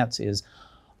in advance is,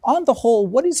 on the whole,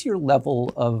 what is your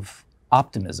level of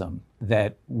optimism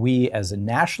that we as a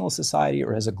national society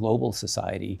or as a global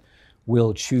society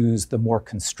will choose the more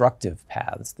constructive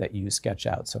paths that you sketch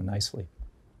out so nicely?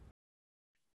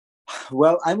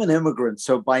 Well, I'm an immigrant,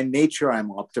 so by nature,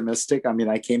 I'm optimistic. I mean,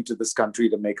 I came to this country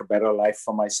to make a better life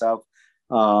for myself.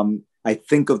 I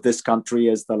think of this country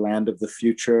as the land of the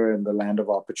future and the land of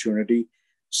opportunity.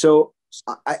 So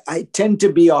I tend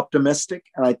to be optimistic,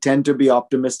 and I tend to be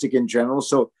optimistic in general.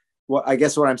 So I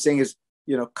guess what I'm saying is,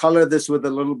 color this with a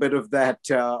little bit of that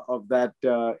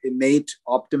innate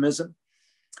optimism.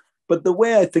 But the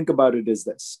way I think about it is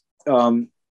this.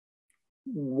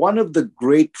 One of the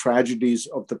great tragedies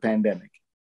of the pandemic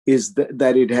is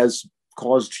that it has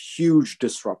caused huge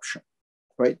disruption,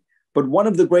 right? But one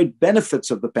of the great benefits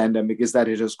of the pandemic is that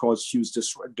it has caused huge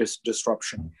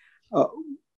disruption.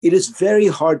 It is very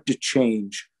hard to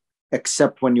change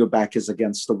except when your back is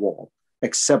against the wall,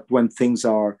 except when things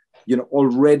are,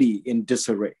 already in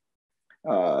disarray.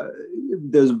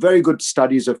 There's very good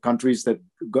studies of countries that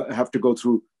have to go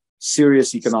through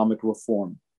serious economic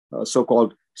reform,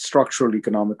 so-called structural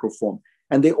economic reform.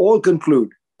 And they all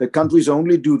conclude that countries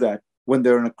only do that when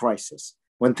they're in a crisis,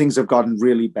 when things have gotten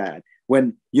really bad,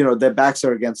 when their backs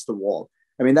are against the wall.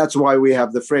 I mean, that's why we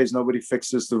have the phrase, nobody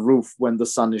fixes the roof when the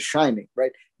sun is shining,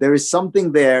 right? There is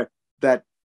something there that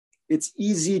it's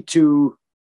easy to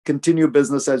continue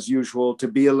business as usual, to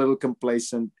be a little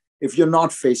complacent if you're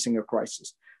not facing a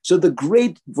crisis. So the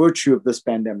great virtue of this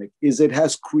pandemic is it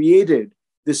has created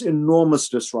this enormous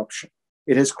disruption.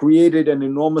 It has created an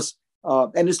enormous,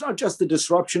 and it's not just the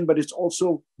disruption, but it's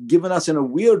also given us in a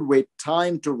weird way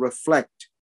time to reflect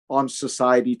on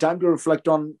society, time to reflect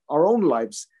on our own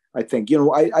lives. I think,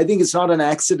 I think it's not an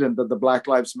accident that the Black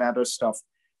Lives Matter stuff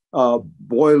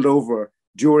boiled over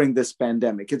during this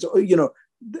pandemic. It's,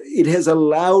 it has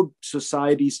allowed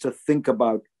societies to think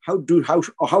about how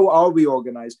are we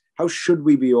organized? How should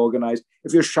we be organized?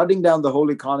 If you're shutting down the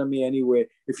whole economy anyway,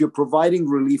 if you're providing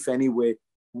relief anyway,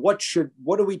 what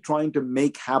are we trying to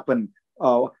make happen?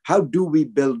 How do we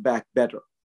build back better?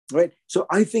 Right. So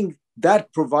I think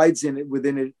that provides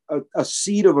within it a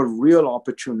seed of a real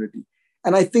opportunity.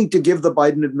 And I think to give the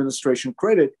Biden administration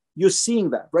credit, you're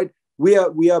seeing that, right? We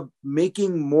are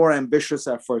making more ambitious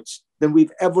efforts than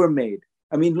we've ever made.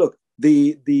 I mean, look,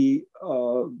 these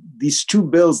two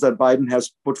bills that Biden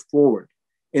has put forward.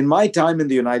 In my time in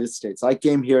the United States, I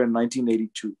came here in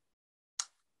 1982.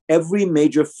 Every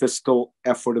major fiscal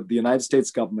effort of the United States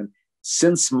government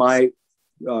since my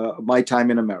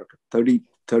time in America,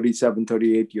 37,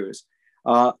 38 years,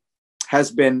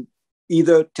 has been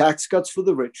either tax cuts for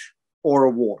the rich or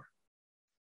a war.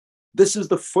 This is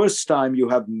the first time you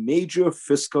have major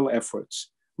fiscal efforts,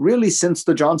 really since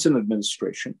the Johnson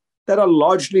administration, that are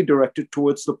largely directed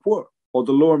towards the poor or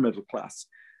the lower middle class.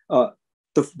 The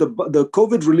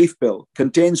COVID relief bill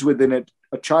contains within it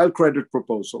a child credit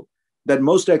proposal that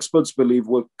most experts believe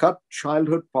will cut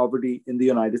childhood poverty in the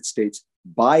United States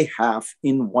by half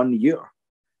in 1 year.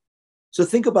 So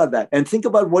think about that and think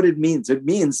about what it means. It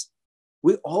means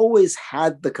we always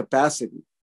had the capacity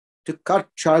to cut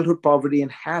childhood poverty in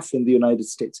half in the United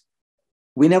States.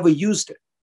 We never used it.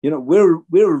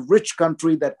 We're a rich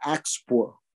country that acts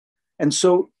poor. And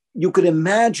so you could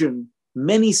imagine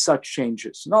many such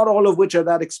changes, not all of which are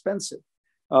that expensive.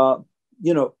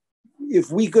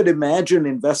 If we could imagine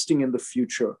investing in the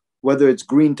future, whether it's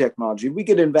green technology, we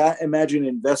could imagine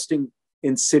investing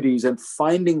in cities and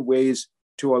finding ways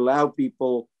to allow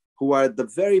people who are at the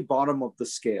very bottom of the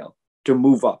scale to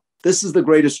move up. This is the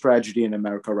greatest tragedy in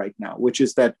America right now, which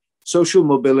is that social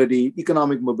mobility,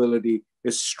 economic mobility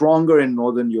is stronger in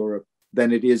Northern Europe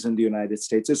than it is in the United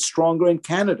States. It's stronger in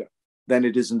Canada than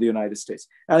it is in the United States.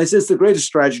 And it's the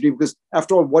greatest tragedy because,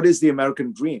 after all, what is the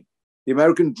American dream? The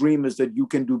American dream is that you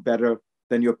can do better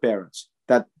than your parents,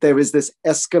 that there is this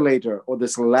escalator or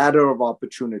this ladder of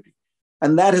opportunity.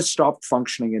 And that has stopped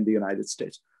functioning in the United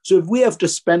States. So if we have to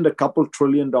spend a couple $1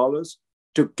 trillion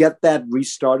to get that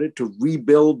restarted, to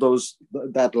rebuild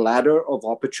that ladder of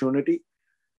opportunity,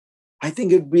 I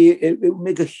think it would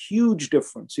make a huge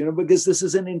difference, because this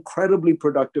is an incredibly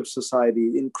productive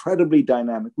society, incredibly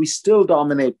dynamic. We still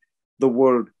dominate the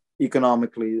world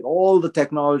economically. All the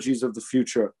technologies of the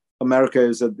future, America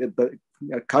is at the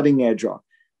cutting edge on.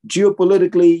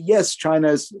 Geopolitically, yes, China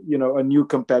is, a new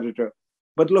competitor.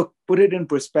 But look, put it in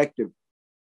perspective.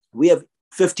 We have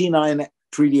 59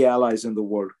 treaty allies in the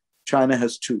world. China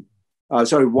has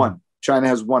one. China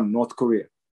has one, North Korea.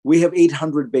 We have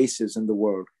 800 bases in the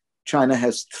world. China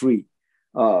has 3.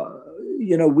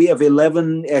 We have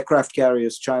 11 aircraft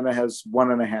carriers. China has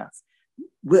 1.5.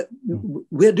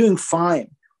 We're doing fine.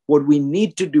 What we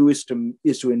need to do is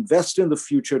to invest in the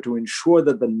future to ensure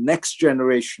that the next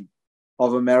generation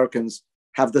of Americans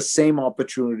have the same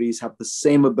opportunities, have the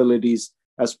same abilities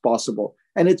as possible.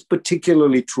 And it's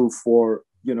particularly true for,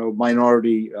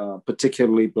 minority,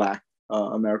 particularly Black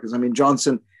Americans. I mean,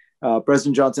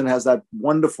 President Johnson has that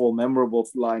wonderful, memorable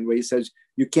line where he says,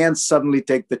 you can't suddenly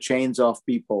take the chains off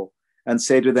people and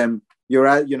say to them, you're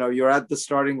at the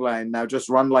starting line, now just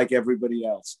run like everybody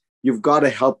else. You've got to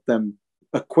help them,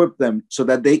 equip them so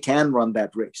that they can run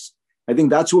that race. I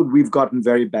think that's what we've gotten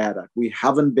very bad at. We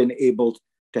haven't been able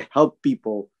to help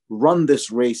people run this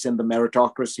race in the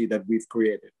meritocracy that we've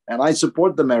created. And I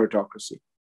support the meritocracy,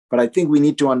 but I think we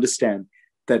need to understand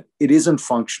that it isn't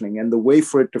functioning. And the way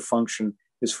for it to function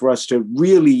is for us to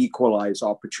really equalize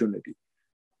opportunity.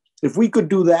 If we could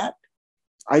do that,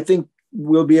 I think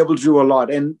we'll be able to do a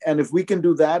lot. And if we can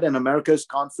do that and America is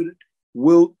confident,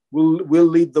 we'll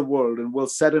lead the world and we'll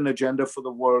set an agenda for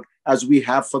the world as we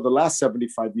have for the last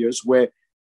 75 years, where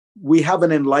we have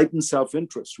an enlightened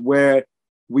self-interest, where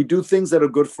we do things that are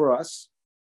good for us,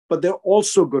 but they're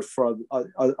also good for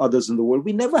others in the world.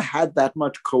 We never had that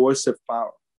much coercive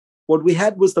power. What we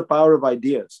had was the power of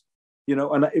ideas,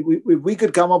 and we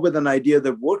could come up with an idea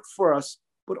that worked for us,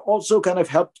 but also kind of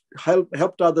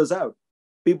helped others out.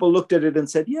 People looked at it and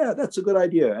said, yeah, that's a good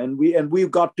idea. And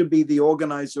we've got to be the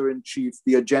organizer in chief,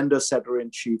 the agenda setter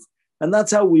in chief. And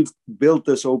that's how we've built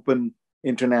this open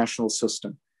international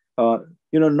system,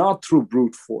 not through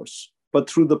brute force, but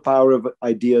through the power of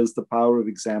ideas, the power of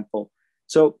example.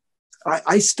 So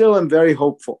I still am very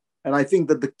hopeful. And I think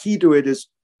that the key to it is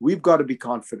we've got to be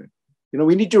confident.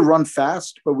 We need to run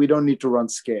fast, but we don't need to run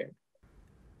scared.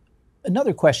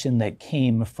 Another question that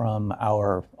came from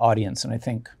our audience, and I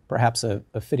think perhaps a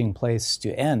fitting place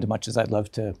to end, much as I'd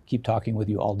love to keep talking with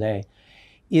you all day,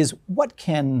 is what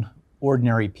can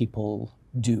ordinary people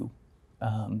do?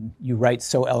 You write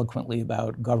so eloquently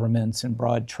about governments and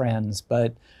broad trends,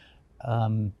 but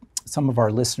some of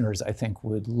our listeners, I think,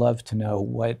 would love to know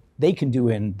what they can do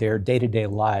in their day-to-day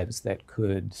lives that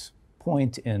could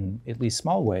point in at least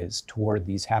small ways toward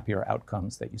these happier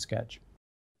outcomes that you sketch.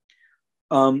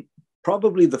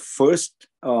 Probably the first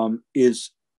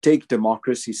is take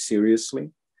democracy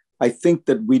seriously. I think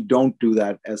that we don't do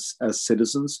that as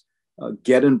citizens.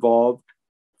 Get involved,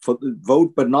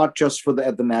 vote, but not just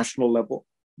at the national level.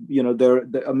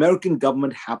 The American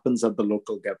government happens at the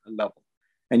local level,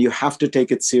 and you have to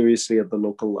take it seriously at the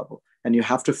local level. And you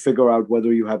have to figure out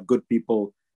whether you have good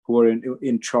people who are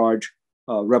in charge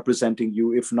representing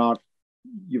you. If not,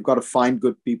 you've got to find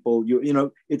good people.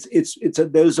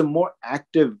 There's a more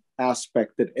active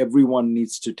aspect that everyone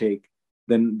needs to take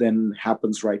than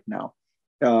happens right now.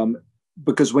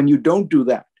 Because when you don't do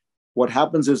that, what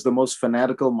happens is the most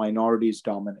fanatical minorities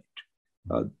dominate.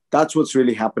 That's what's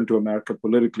really happened to America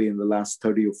politically in the last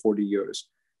 30 or 40 years,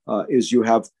 is you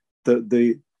have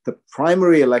the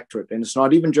primary electorate, and it's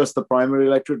not even just the primary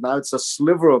electorate, now it's a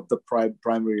sliver of the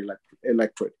primary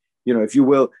electorate. If you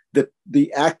will,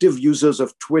 the active users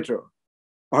of Twitter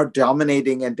are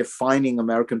dominating and defining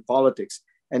American politics.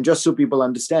 And just so people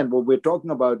understand, what we're talking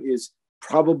about is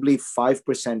probably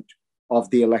 5% of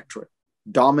the electorate.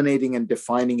 dominating and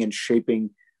defining and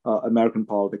shaping American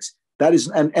politics. That is,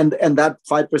 and that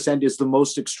 5% is the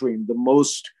most extreme, the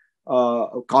most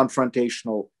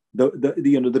confrontational,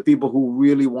 the people who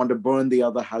really want to burn the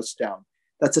other house down.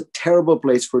 That's a terrible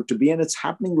place for it to be, and it's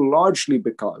happening largely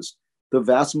because the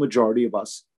vast majority of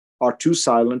us are too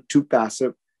silent, too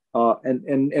passive,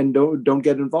 and don't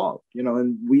get involved.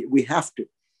 And we have to.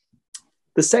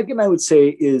 The second I would say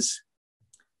is,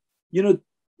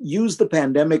 use the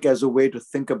pandemic as a way to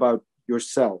think about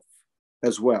yourself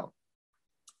as well.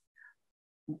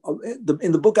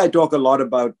 In the book, I talk a lot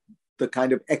about the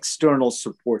kind of external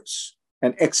supports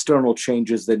and external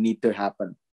changes that need to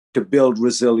happen to build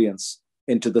resilience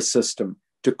into the system,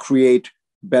 to create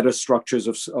better structures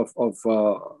of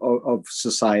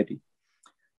society.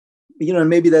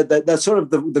 Maybe that's sort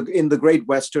of in the great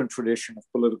Western tradition of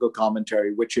political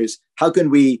commentary, which is how can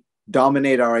we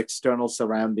dominate our external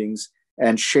surroundings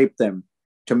and shape them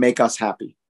to make us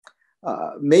happy?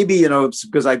 Maybe, it's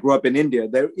because I grew up in India,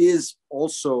 there is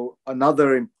also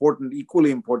another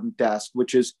equally important task,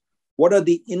 which is what are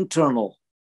the internal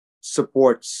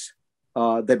supports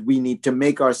that we need to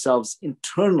make ourselves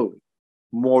internally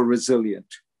more resilient,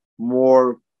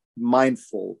 more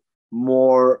mindful,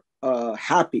 more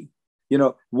happy?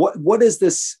 What is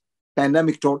this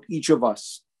pandemic taught each of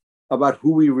us about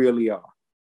who we really are,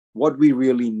 what we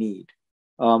really need?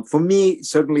 For me,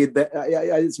 certainly,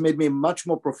 it's made me much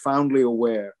more profoundly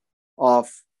aware of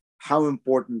how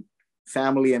important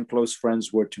family and close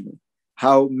friends were to me,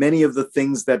 how many of the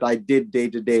things that I did day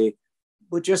to day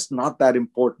were just not that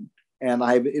important. And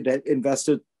I've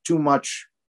invested too much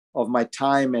of my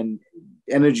time and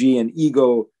energy and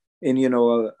ego in,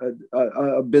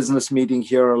 a business meeting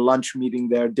here, a lunch meeting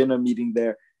there, dinner meeting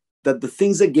there, that the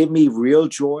things that gave me real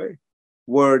joy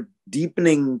were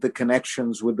deepening the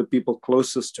connections with the people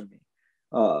closest to me,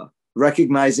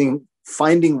 recognizing,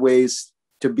 finding ways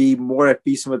to be more at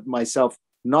peace with myself,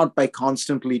 not by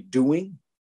constantly doing,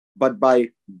 but by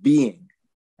being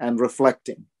and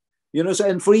reflecting.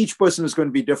 And for each person, it's going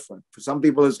to be different. For some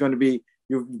people, it's going to be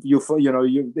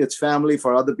it's family.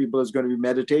 For other people, it's going to be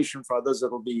meditation. For others,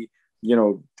 it'll be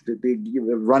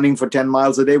running for 10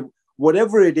 miles a day.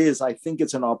 Whatever it is, I think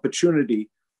it's an opportunity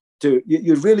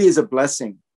it really is a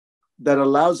blessing that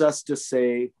allows us to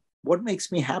say, what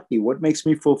makes me happy? What makes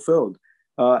me fulfilled?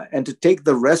 And to take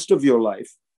the rest of your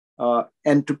life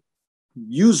and to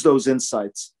use those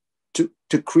insights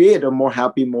to create a more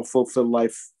happy, more fulfilled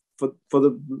life for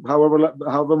the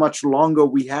however much longer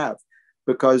we have,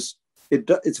 because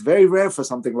it's very rare for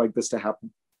something like this to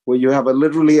happen, where you have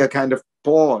literally a kind of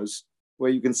pause where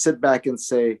you can sit back and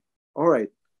say, all right,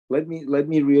 let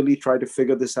me really try to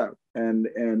figure this out.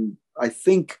 And I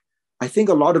think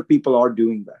a lot of people are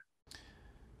doing that.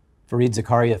 Fareed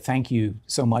Zakaria, thank you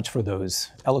so much for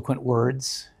those eloquent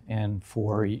words and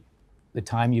for the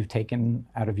time you've taken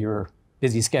out of your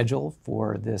busy schedule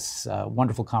for this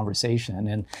wonderful conversation.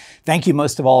 And thank you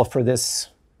most of all for this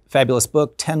fabulous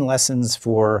book, 10 Lessons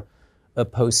for a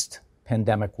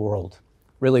Post-Pandemic World.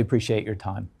 Really appreciate your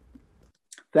time.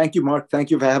 Thank you, Mark.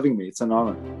 Thank you for having me. It's an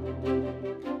honor.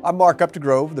 I'm Mark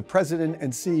Updegrove, the President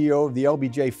and CEO of the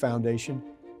LBJ Foundation,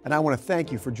 and I want to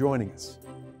thank you for joining us.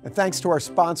 And thanks to our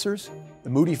sponsors, the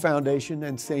Moody Foundation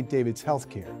and St. David's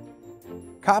Healthcare.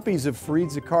 Copies of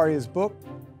Fareed Zakaria's book,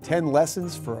 10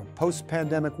 Lessons for a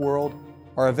Post-Pandemic World,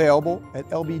 are available at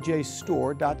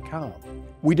lbjstore.com.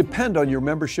 We depend on your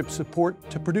membership support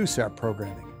to produce our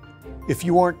programming. If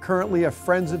you aren't currently a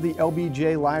Friends of the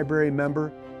LBJ Library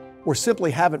member, or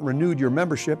simply haven't renewed your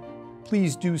membership,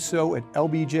 please do so at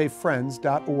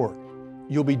lbjfriends.org.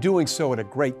 You'll be doing so at a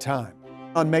great time.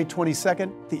 On May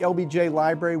 22nd, the LBJ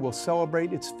Library will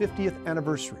celebrate its 50th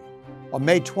anniversary. On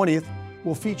May 20th,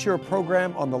 we'll feature a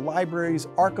program on the library's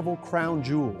archival crown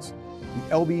jewels,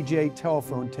 the LBJ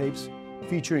telephone tapes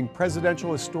featuring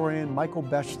presidential historian Michael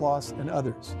Beschloss and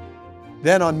others.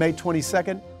 Then on May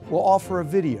 22nd, we'll offer a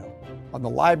video on the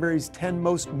library's 10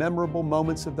 most memorable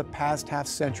moments of the past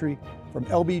half-century from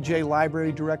LBJ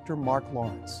Library Director Mark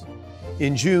Lawrence.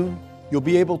 In June, you'll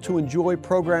be able to enjoy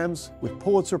programs with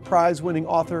Pulitzer Prize-winning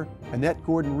author Annette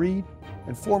Gordon-Reed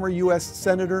and former U.S.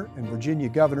 Senator and Virginia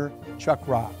Governor Chuck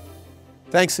Robb.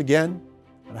 Thanks again,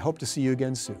 and I hope to see you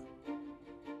again soon.